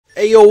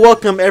Hey yo,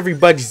 welcome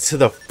everybody to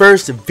the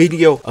first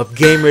video of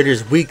Game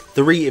Raiders Week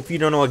 3. If you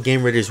don't know what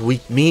Game Raiders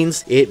Week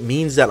means, it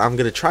means that I'm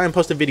going to try and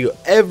post a video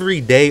every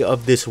day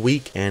of this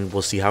week and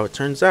we'll see how it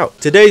turns out.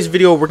 Today's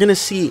video, we're going to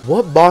see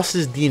what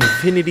bosses the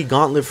Infinity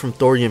Gauntlet from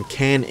Thorium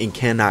can and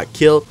cannot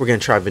kill. We're going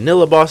to try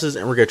vanilla bosses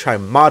and we're going to try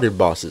modded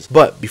bosses.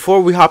 But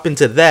before we hop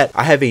into that,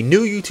 I have a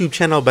new YouTube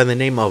channel by the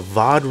name of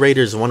VOD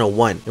Raiders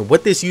 101. And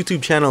what this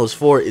YouTube channel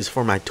is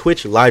for my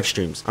Twitch live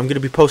streams. I'm going to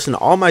be posting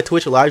all my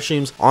Twitch live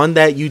streams on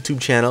that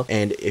YouTube channel.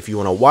 And if you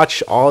want to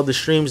watch all the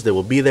streams, they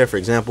will be there. For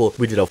example,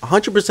 we did a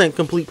 100%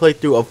 complete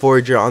playthrough of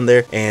Forager on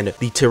there, and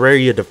the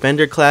Terraria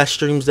Defender class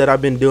streams that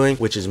I've been doing,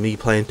 which is me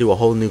playing through a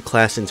whole new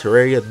class in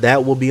Terraria,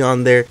 that will be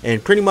on there.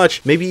 And pretty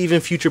much maybe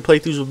even future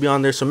playthroughs will be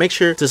on there. So make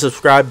sure to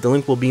subscribe. The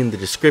link will be in the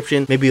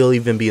description. Maybe it'll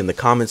even be in the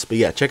comments. But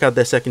yeah, check out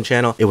that second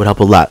channel. It would help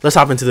a lot. Let's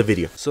hop into the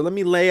video. So let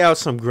me lay out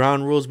some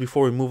ground rules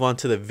before we move on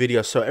to the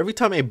video. So every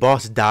time a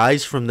boss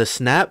dies from the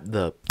snap,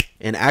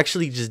 and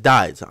actually just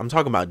dies, I'm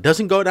talking about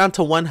doesn't go down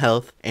to 1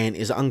 health and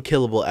is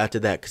unkillable after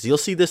that, because you'll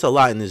see this a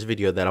lot in this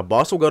video, that a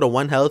boss will go to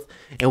 1 health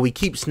and we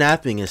keep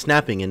snapping and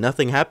snapping and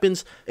nothing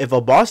happens. If a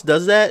boss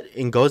does that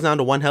and goes down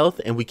to 1 health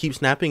and we keep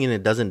snapping and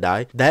it doesn't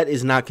die, that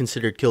is not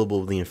considered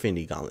killable with the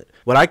Infinity Gauntlet.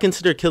 What I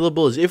consider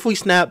killable is if we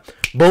snap,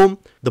 boom,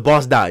 the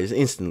boss dies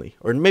instantly.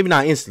 Or maybe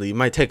not instantly, it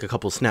might take a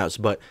couple snaps,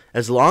 but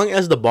as long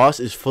as the boss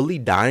is fully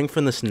dying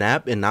from the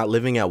snap and not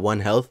living at 1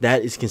 health,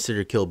 that is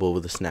considered killable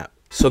with a snap.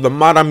 So the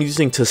mod I'm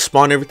using to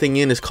spawn everything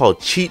in is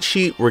called Cheat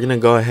Sheet. We're gonna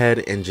go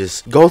ahead and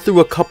just go through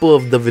a couple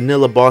of the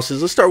vanilla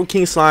bosses. Let's start with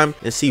King Slime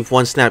and see if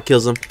 1 snap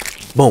kills him.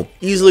 Boom,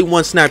 easily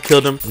 1 snap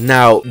killed him.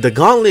 Now the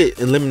gauntlet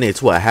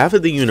eliminates what, half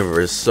of the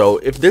universe. So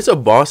if there's a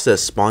boss that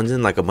spawns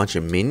in like a bunch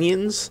of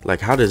minions, like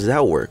how does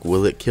that work?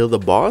 Will it kill the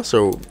boss,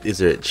 or is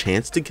there a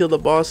chance to kill the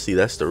boss? See,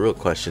 that's the real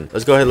question.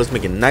 Let's go ahead, let's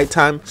make it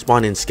nighttime.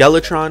 Spawn in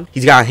Skeletron.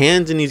 He's got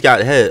hands and he's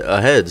got a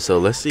head, so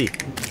let's see.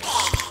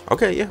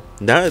 Okay, yeah,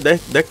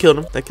 that killed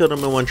him. That killed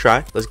him in 1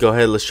 try. Let's go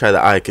ahead. Let's try the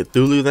Eye of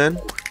Cthulhu then.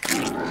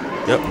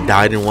 Yep,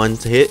 died in 1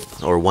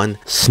 hit or 1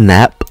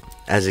 snap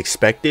as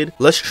expected.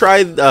 Let's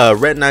try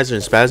Retinizer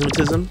and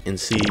Spasmatism and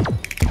see.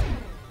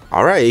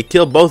 All right, it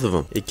killed both of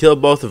them. It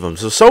killed both of them.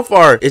 So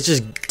far, it's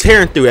just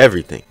tearing through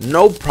everything.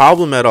 No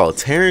problem at all.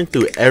 Tearing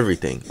through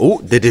everything. Oh,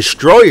 the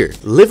Destroyer.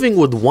 Living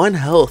with 1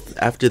 health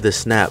after the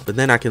snap. But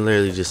then I can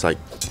literally just like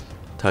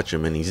touch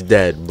him and he's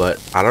dead.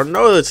 But I don't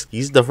know,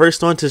 he's the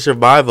first one to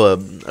survive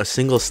a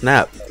single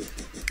snap.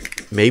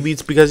 Maybe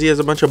it's because he has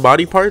a bunch of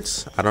body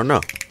parts, I don't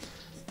know.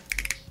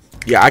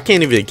 Yeah, I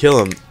can't even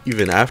kill him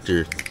even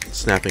after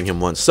snapping him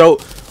once, so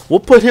we'll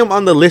put him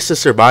on the list of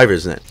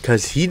survivors then,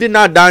 because he did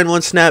not die in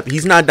 1 snap.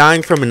 He's not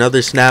dying from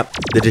another snap.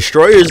 The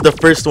Destroyer is the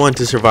first one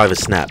to survive a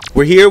snap.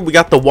 We're here, we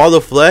got the Wall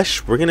of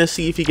Flesh. We're gonna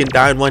see if he can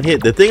die in 1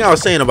 hit. The thing I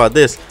was saying about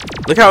this,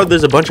 look how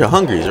there's a bunch of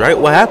hungries, right?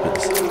 What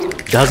happens?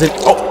 Doesn't,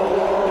 oh,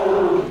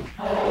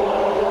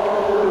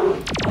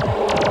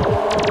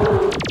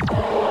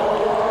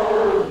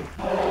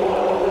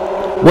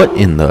 what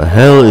in the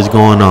hell is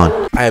going on?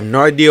 I have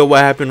no idea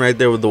what happened right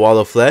there with the Wall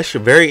of Flesh.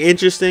 Very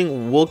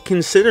interesting. We'll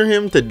consider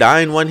him to die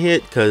in 1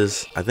 hit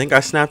because I think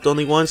I snapped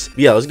only once.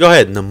 Yeah, let's go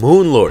ahead. And the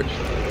Moon Lord.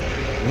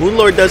 Moon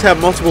Lord does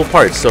have multiple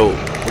parts, so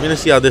we're gonna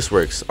see how this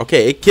works.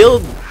 Okay, it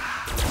killed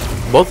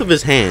both of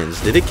his hands.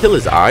 Did it kill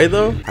his eye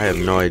though? I have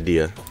no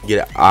idea.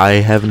 Get it? I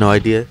have no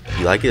idea.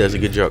 You like it? That's a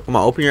good joke. Come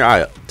on, open your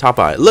eye up. Top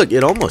eye. Look,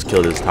 it almost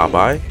killed his top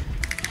eye.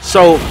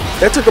 So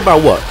that took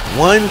about what?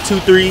 1, 2,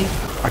 3.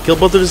 I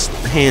killed both of his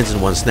hands in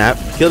 1 snap,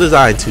 killed his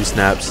eye in 2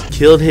 snaps,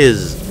 killed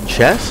his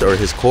chest or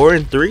his core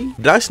in 3.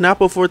 Did I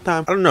snap a 4th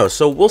time? I don't know.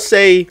 So we'll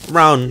say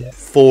around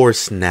 4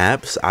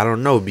 snaps. I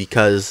don't know,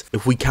 because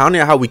if we count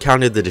it how we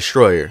counted the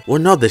Destroyer, well,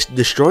 no, the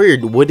Destroyer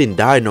wouldn't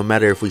die no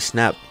matter if we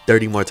snap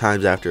 30 more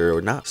times after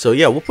or not. So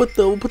yeah, we'll put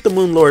the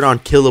Moon Lord on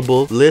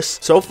killable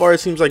list. So far, it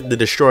seems like the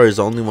Destroyer is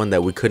the only one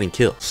that we couldn't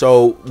kill.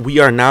 So we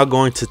are now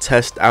going to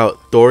test out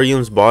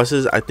Thorium's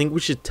bosses. I think we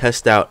should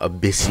test out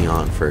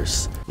Abyssion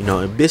first. You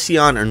know,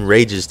 Abyssion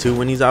enrages too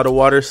when he's out of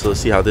water. So let's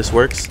see how this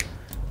works.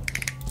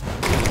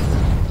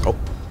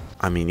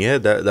 I mean, yeah,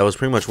 that was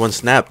pretty much 1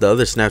 snap. The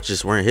other snaps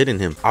just weren't hitting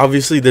him.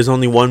 Obviously, there's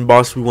only 1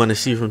 boss we want to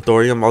see from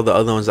Thorium. All the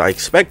other ones I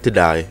expect to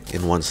die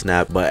in 1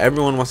 snap. But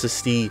everyone wants to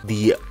see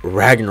the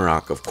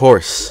Ragnarok, of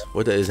course.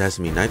 What it has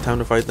to be nighttime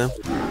to fight them?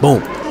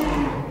 Boom.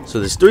 So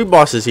there's 3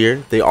 bosses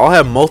here. They all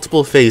have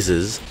multiple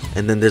phases.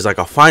 And then there's like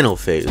a final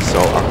phase. So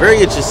I'm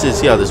very interested to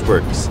see how this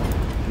works.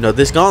 You know,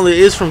 this gauntlet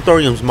is from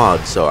Thorium's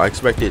mod. So I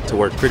expect it to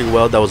work pretty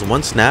well. That was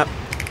 1 snap.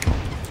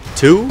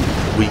 2,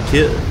 we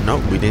killed.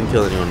 Nope, we didn't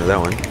kill anyone with that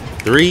one.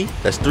 3,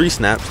 that's 3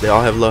 snaps. They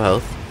all have low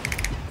health.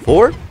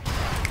 4,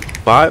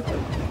 5,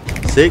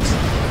 6,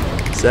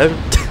 7,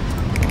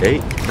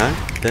 8, 9,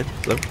 10,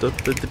 11, 12,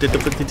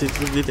 13,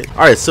 14.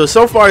 Alright,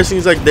 so far it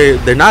seems like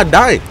they're not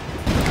dying.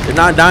 They're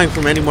not dying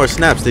from any more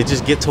snaps. They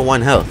just get to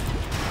 1 health.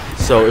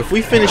 So if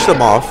we finish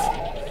them off,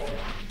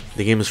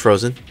 the game is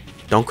frozen.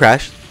 Don't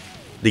crash.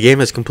 The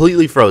game is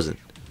completely frozen.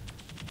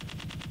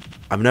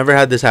 I've never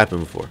had this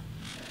happen before.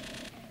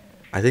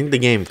 I think the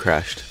game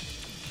crashed.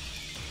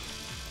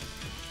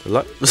 Good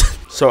luck.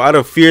 So out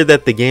of fear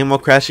that the game will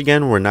crash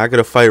again, we're not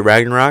gonna fight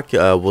Ragnarok.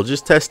 We'll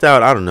just test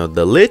out, I don't know,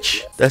 the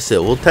Lich. That's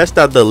it. We'll test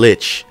out the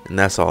Lich, and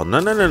that's all.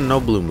 No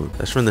Blue Moon.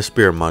 That's from the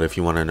Spirit mod if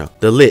you want to know.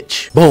 The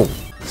Lich. Boom.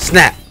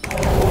 Snap.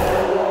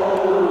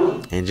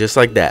 And just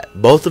like that,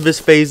 both of his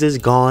phases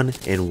gone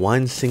in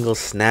one single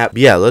snap.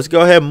 Yeah, let's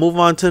go ahead and move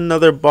on to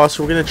another boss.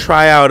 We're gonna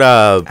try out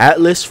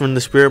Atlas from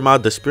the Spirit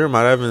mod. The Spirit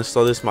mod, I haven't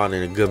installed this mod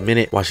in a good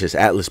minute. Watch this,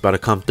 Atlas about to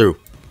come through.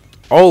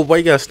 Oh, why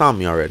you gotta stomp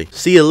me already?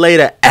 See you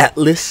later,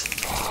 Atlas.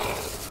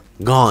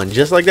 Gone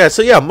just like that.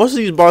 So yeah, most of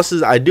these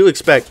bosses I do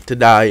expect to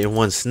die in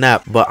one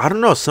snap, but I don't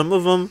know, some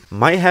of them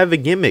might have a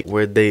gimmick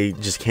where they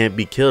just can't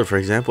be killed. For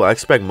example, I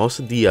expect most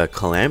of the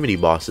Calamity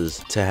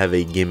bosses to have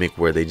a gimmick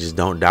where they just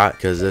don't die,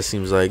 because that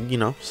seems like, you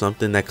know,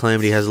 something that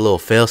Calamity has a little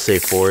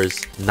failsafe for,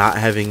 is not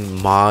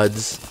having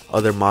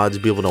other mods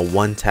be able to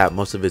one-tap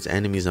most of its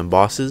enemies and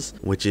bosses,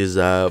 which is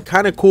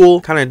kind of cool,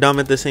 kind of dumb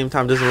at the same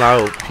time. Doesn't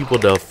allow people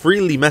to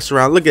freely mess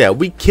around. Look at that,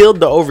 we killed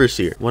the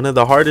Overseer, one of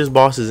the hardest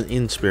bosses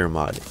in Spirit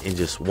mod, in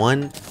just one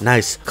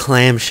nice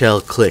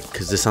clamshell click,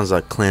 because this sounds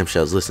like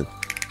clamshells. Listen,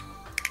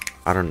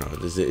 I don't know,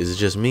 is it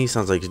just me?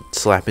 Sounds like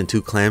slapping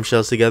two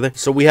clamshells together.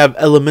 So we have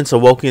Elements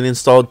Awoken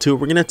installed too.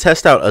 We're gonna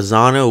test out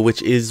Azano,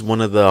 which is one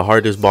of the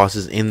hardest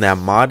bosses in that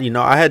mod. You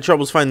know, I had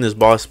troubles finding this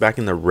boss back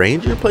in the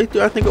Ranger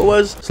playthrough, I think it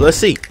was. So let's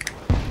see.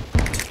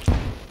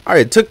 All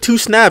right, it took 2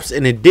 snaps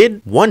and it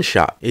did one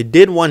shot. It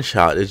did one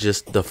shot. It's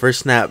just the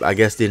first snap, I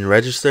guess, didn't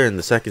register, and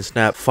the second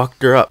snap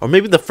fucked her up. Or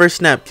maybe the first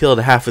snap killed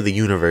half of the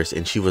universe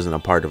and she wasn't a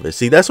part of it.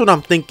 See, that's what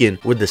I'm thinking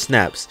with the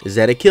snaps, is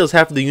that it kills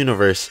half of the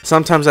universe.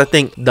 Sometimes I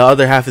think the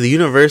other half of the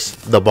universe,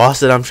 the boss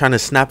that I'm trying to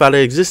snap out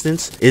of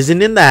existence,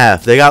 isn't in the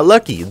half. They got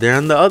lucky. They're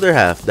in the other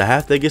half, the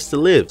half that gets to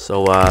live.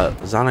 So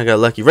Zana got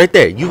lucky. Right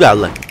there, you got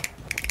lucky.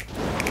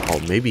 Oh,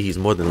 maybe he's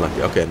more than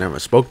lucky. Okay, never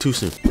mind. Spoke too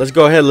soon. Let's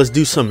go ahead. Let's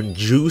do some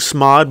juice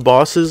mod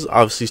bosses.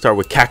 Obviously, start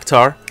with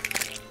Cactar.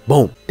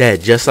 Boom.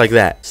 Dead. Just like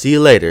that. See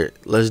you later.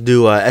 Let's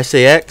do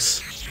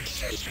SAX,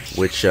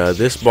 which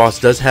this boss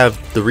does have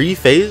 3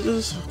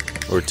 phases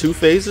or 2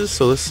 phases.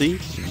 So let's see.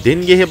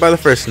 Didn't get hit by the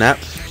first snap.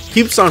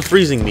 Keeps on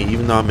freezing me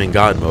even though I'm in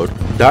God mode.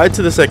 Died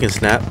to the second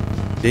snap.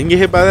 Didn't get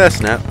hit by that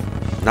snap.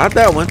 Not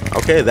that one.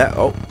 Okay, that.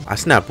 Oh, I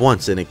snapped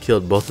once and it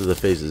killed both of the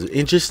phases.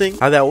 Interesting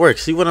how that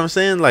works. See what I'm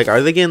saying? Like, are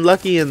they getting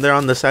lucky and they're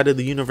on the side of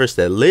the universe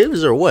that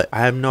lives, or what? I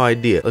have no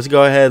idea. Let's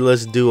go ahead.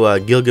 Let's do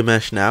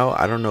Gilgamesh now.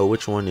 I don't know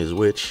which one is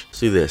which. Let's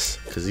do this,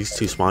 because these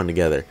two spawn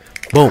together.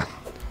 Boom.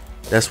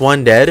 That's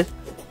one dead.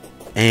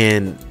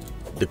 And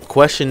the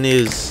question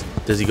is,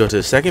 does he go to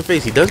the second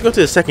phase? He does go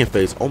to the second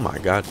phase. Oh my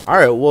god. All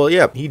right, well,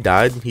 yeah, he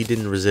died. He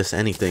didn't resist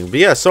anything. But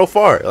yeah, so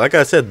far, like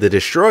I said, the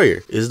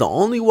Destroyer is the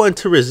only one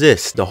to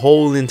resist the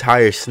whole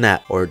entire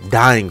snap, or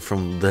dying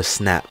from the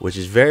snap, which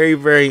is very,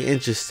 very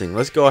interesting.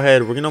 Let's go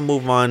ahead. We're gonna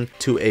move on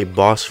to a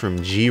boss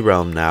from G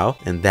Realm now,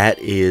 and that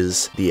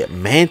is the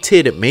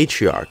Mantid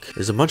Matriarch.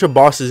 There's a bunch of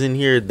bosses in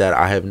here that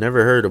I have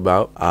never heard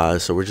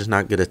about, so we're just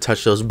not gonna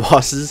touch those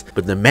bosses.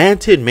 But the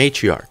Mantid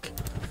Matriarch,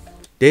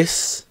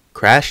 this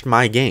crashed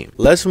my game.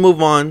 Let's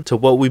move on to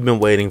what we've been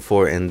waiting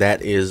for, and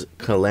that is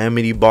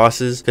Calamity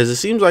bosses, because it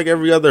seems like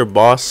every other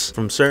boss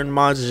from certain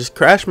mods just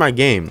crashed my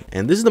game,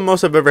 and this is the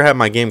most I've ever had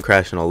my game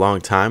crash in a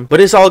long time,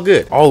 but it's all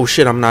good. Oh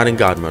shit, I'm not in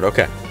God mode.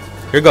 Okay,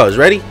 here goes.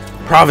 Ready?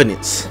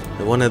 Providence,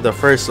 one of the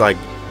first like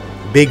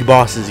big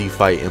bosses you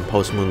fight in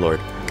Post Moon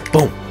Lord.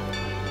 Boom,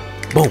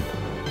 boom,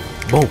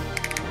 boom.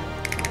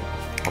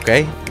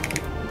 Okay,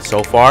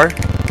 so far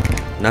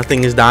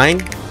nothing is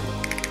dying.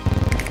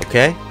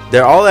 Okay,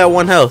 they're all at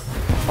 1 health.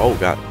 Oh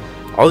god,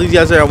 all these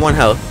guys are at 1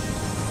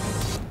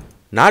 health,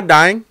 not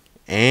dying,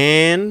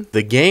 and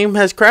the game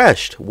has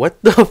crashed.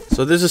 What the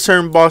so there's a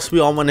certain boss we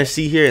all want to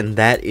see here, and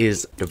that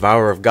is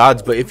Devourer of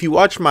Gods. But if you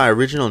watch my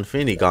original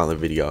Infinity Gauntlet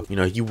video, you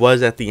know, he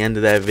was at the end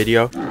of that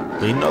video.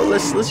 But you know,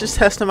 let's just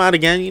test him out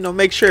again. You know,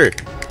 make sure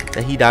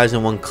that he dies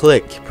in 1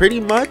 click. Pretty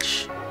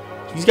much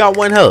he's got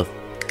 1 health.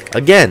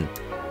 Again,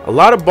 a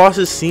lot of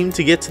bosses seem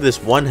to get to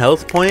this 1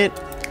 health point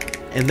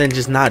and then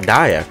just not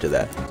die after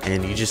that,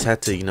 and you just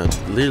have to, you know,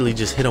 literally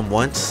just hit him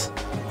once.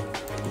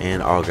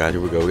 And oh god,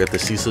 here we go. We got the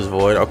Ceaseless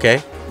Void.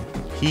 Okay,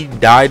 he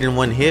died in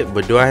 1 hit,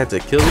 but do I have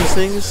to kill these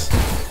things?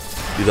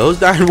 Do those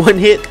die in 1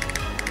 hit?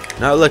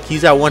 Now look,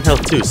 he's at 1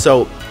 health too.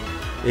 So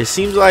it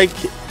seems like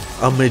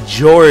a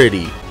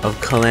majority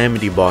of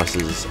Calamity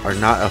bosses are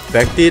not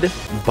affected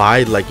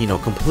by, like, you know,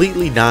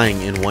 completely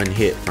dying in 1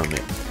 hit from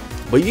it,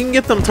 but you can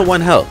get them to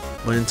 1 health.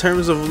 But in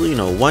terms of, you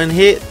know, 1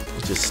 hit,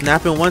 just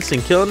snapping once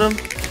and killing them,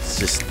 it's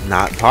just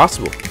not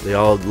possible. They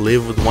all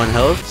live with 1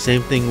 health.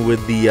 Same thing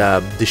with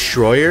the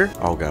Destroyer.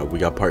 Oh god, we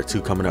got part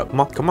 2 coming up. Come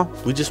on, come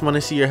on. We just want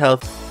to see your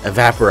health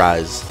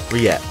evaporize.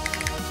 Where you at?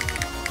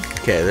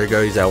 Okay, there you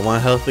go. He's at 1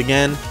 health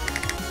again.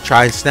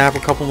 Try and snap a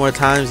couple more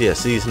times. Yeah,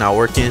 see, it's not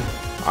working.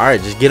 All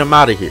right, just get them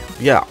out of here.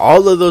 Yeah,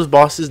 all of those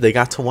bosses, they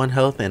got to 1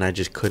 health and I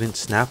just couldn't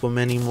snap them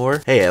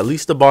anymore. Hey, at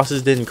least the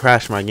bosses didn't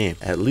crash my game.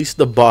 At least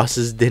the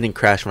bosses didn't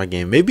crash my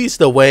game. Maybe it's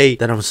the way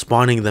that I'm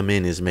spawning them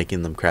in is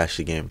making them crash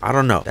the game. I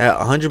don't know. That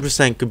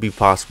 100% could be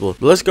possible.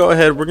 But let's go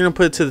ahead. We're going to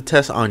put it to the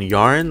test on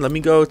Yarn. Let me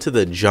go to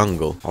the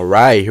jungle. All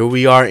right, here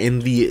we are in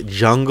the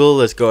jungle.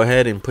 Let's go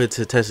ahead and put it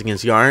to the test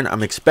against Yarn.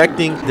 I'm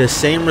expecting the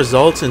same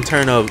results in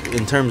terms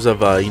of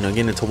you know,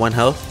 getting into 1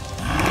 health.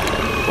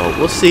 Well,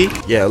 we'll see.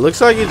 Yeah, it looks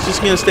like it's just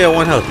gonna stay at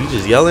 1 health. You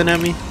just yelling at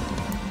me?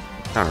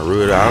 Kind of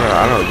rude.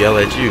 I don't yell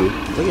at you.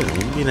 Look at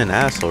him. You're being an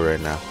asshole right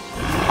now.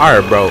 All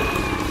right, bro.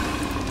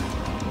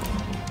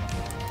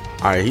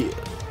 All right.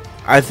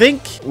 I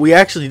think we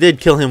actually did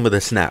kill him with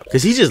a snap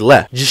because he just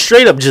left. Just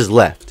straight up just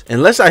left.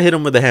 Unless I hit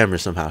him with a hammer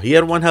somehow. He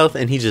had 1 health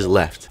and he just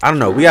left. I don't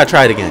know. We gotta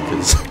try it again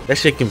because that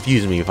shit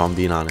confused me if I'm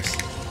being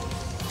honest.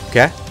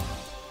 Okay.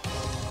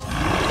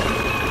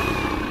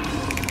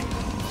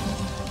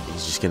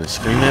 Gonna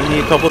scream at me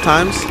a couple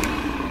times.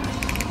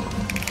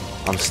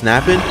 I'm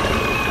snapping.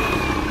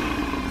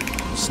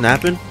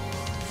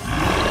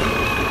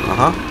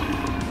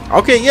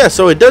 Okay, yeah,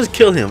 so it does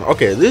kill him.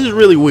 Okay, this is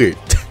really weird.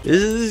 This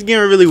is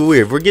getting really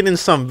weird. We're getting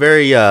some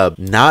very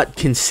not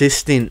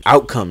consistent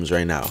outcomes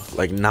right now,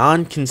 like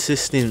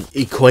non-consistent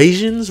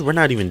equations. We're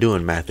not even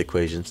doing math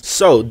equations.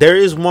 So there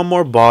is one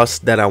more boss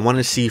that I want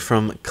to see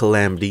from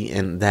Calamity,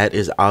 and that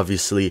is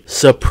obviously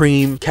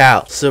Supreme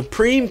Cal.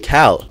 Supreme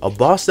Cal, a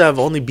boss that I've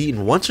only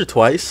beaten once or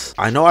twice.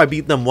 I know I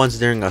beat them once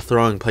during a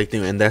throwing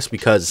playthrough, and that's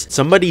because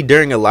somebody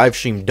during a live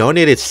stream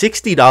donated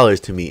 $60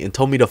 to me and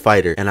told me to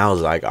fight her, and I was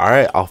like, all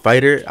right, I'll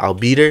fight her, I'll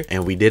beat her,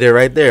 and we did it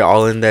right there,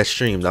 all in that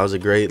stream. That was a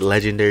great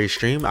legendary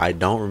stream. I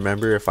don't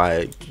remember if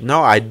I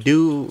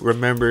do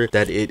remember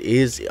that it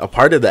is a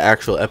part of the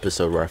actual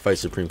episode where I fight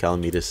Supreme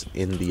Calamitas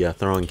in the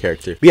throwing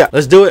character. But yeah,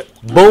 let's do it.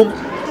 Boom.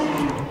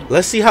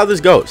 Let's see how this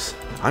goes.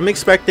 I'm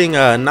expecting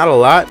not a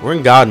lot. We're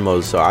in God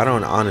mode, so I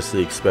don't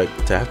honestly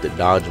expect to have to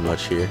dodge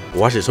much here.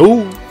 Watch this.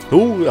 Ooh,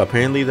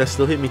 apparently that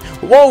still hit me.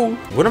 Whoa,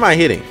 what am I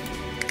hitting?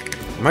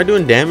 Am I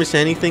doing damage to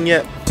anything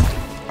yet?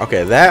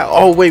 Okay, that,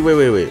 oh wait,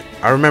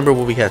 I remember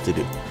what we have to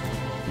do.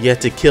 You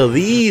have to kill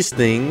these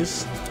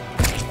things.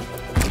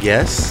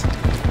 Yes.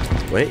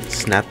 Wait,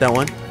 snap that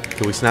one.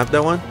 Can we snap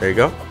that one? There you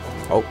go.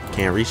 Oh,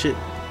 can't reach it.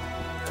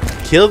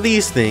 Kill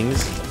these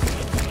things,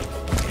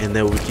 and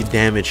then we can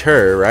damage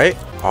her, right?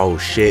 Oh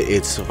shit,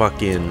 it's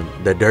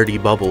fucking the dirty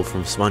bubble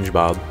from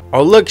SpongeBob.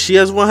 Oh look, she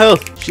has 1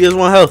 health. She has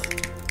 1 health.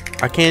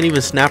 I can't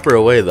even snap her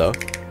away though.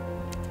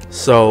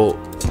 So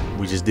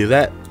we just do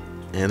that.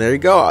 And there you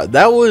go.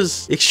 That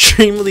was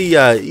extremely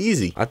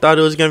easy. I thought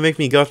it was gonna make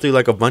me go through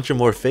like a bunch of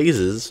more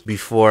phases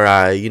before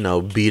I, you know,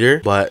 beat her,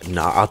 but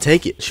nah, I'll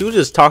take it. She was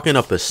just talking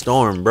up a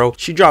storm, bro.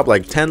 She dropped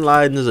like 10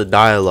 lines of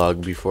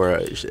dialogue before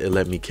it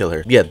let me kill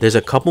her. Yeah, there's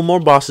a couple more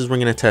bosses we're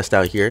gonna test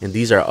out here, and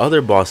these are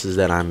other bosses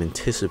that I'm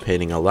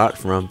anticipating a lot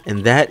from,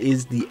 and that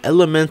is the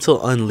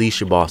Elemental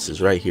Unleash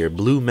bosses right here,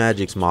 Blue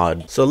Magic's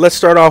mod. So let's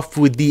start off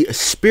with the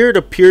Spirit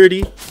of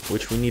Purity,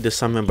 which we need to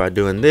summon by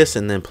doing this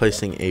and then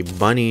placing a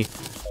bunny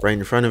right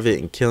in front of it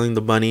and killing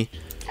the bunny.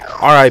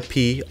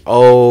 RIP.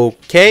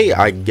 Okay,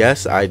 I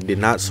guess I did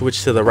not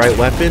switch to the right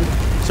weapon.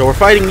 So we're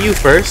fighting you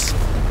first.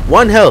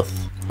 1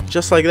 health.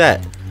 Just like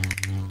that.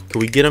 Can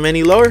we get him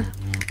any lower?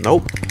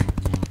 Nope.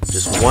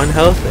 Just 1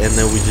 health, and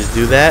then we just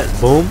do that.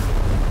 Boom.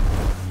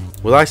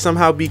 Will I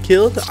somehow be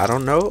killed? I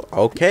don't know.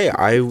 Okay,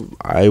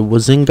 I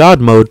was in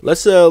God mode.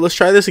 Let's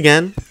try this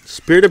again.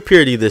 Spirit of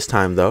Purity this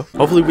time though.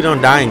 Hopefully we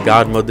don't die in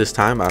God mode this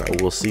time.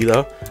 We'll see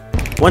though.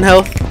 1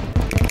 health.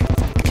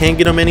 Can't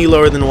get them any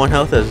lower than 1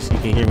 health, as you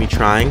can hear me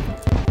trying.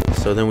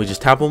 So then we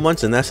just tap them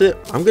once and that's it.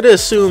 I'm gonna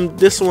assume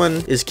this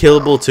one is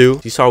killable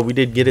too. You saw we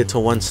did get it to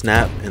 1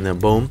 snap and then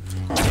boom.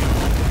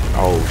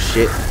 Oh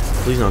shit,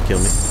 please don't kill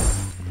me.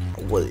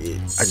 What,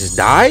 I just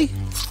die?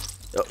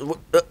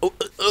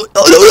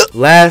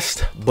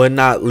 Last but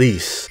not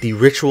least, the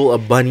Ritual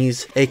of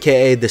Bunnies,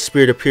 aka the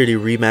Spirit of Purity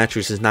rematch,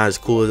 which is not as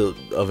cool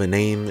of a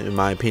name in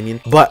my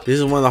opinion, but this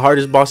is one of the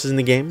hardest bosses in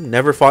the game.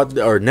 Never fought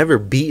or never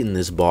beaten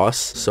this boss,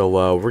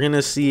 so we're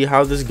gonna see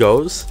how this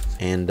goes,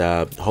 and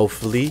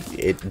hopefully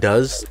it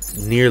does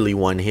nearly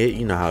 1 hit.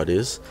 You know how it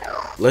is.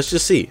 Let's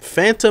just see.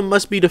 Phantom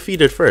must be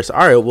defeated first.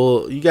 All right,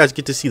 well, you guys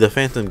get to see the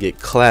Phantom get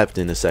clapped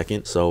in a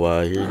second,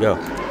 so here you go.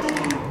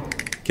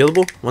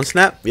 Killable? 1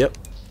 snap? Yep.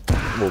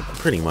 Well,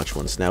 pretty much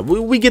 1 snap.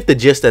 We get the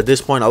gist at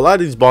this point. A lot of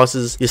these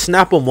bosses, you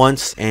snap them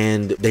once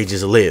and they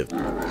just live.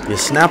 You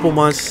snap them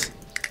once,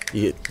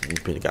 you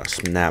gotta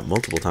snap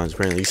multiple times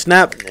apparently. You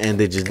snap and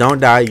they just don't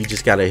die. You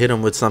just gotta hit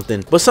them with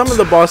something. But some of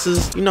the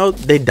bosses, you know,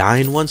 they die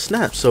in 1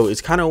 snap. So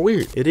it's kind of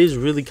weird. It is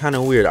really kind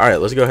of weird. All right,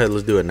 let's go ahead.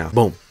 Let's do it now.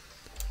 Boom.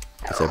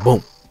 I said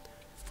boom.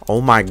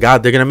 Oh my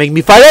god, they're gonna make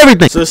me fight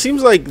everything. So it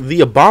seems like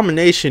the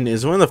Abomination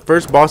is one of the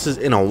first bosses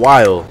in a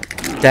while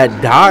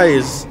that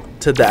dies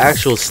to the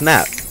actual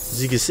snap.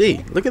 As you can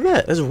see, look at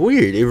that. That's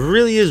weird. It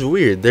really is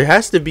weird. There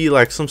has to be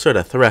like some sort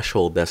of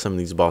threshold that some of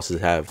these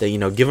bosses have that, you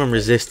know, give them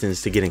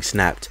resistance to getting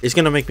snapped. It's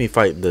gonna make me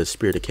fight the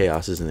Spirit of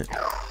Chaos, isn't it?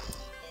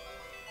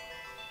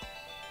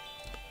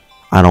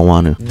 I don't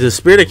want to. The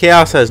Spirit of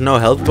Chaos has no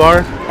health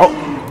bar.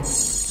 Oh,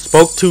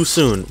 spoke too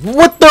soon.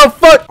 What the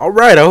fuck?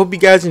 Alright, I hope you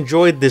guys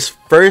enjoyed this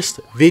first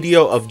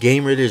video of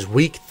Game Raiders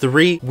week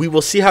 3. We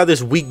will see how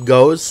this week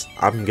goes.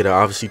 I'm gonna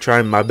obviously try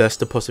my best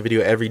to post a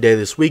video every day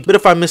this week, but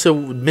if I miss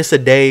a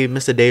day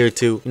or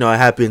two, you know, it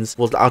happens.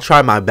 Well, I'll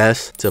try my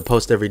best to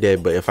post every day,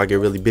 but if I get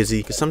really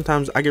busy, because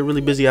sometimes I get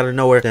really busy out of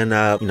nowhere, then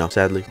you know,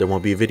 sadly there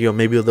won't be a video.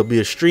 Maybe there'll be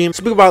a stream.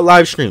 Speak about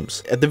live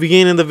streams at the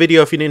beginning of the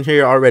video. If you didn't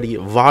hear it already,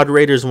 VOD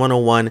Raiders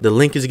 101, the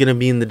link is gonna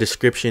be in the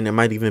description. It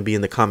might even be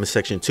in the comment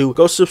section too.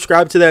 Go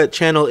subscribe to that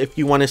channel if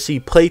you want to see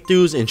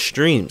playthroughs and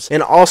streams,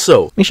 and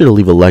also make sure to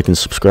leave a like and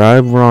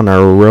subscribe. We're on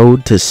our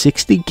road to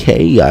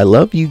 60K. I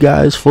love you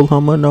guys. Full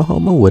homo, no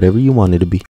homo, whatever you want it to be.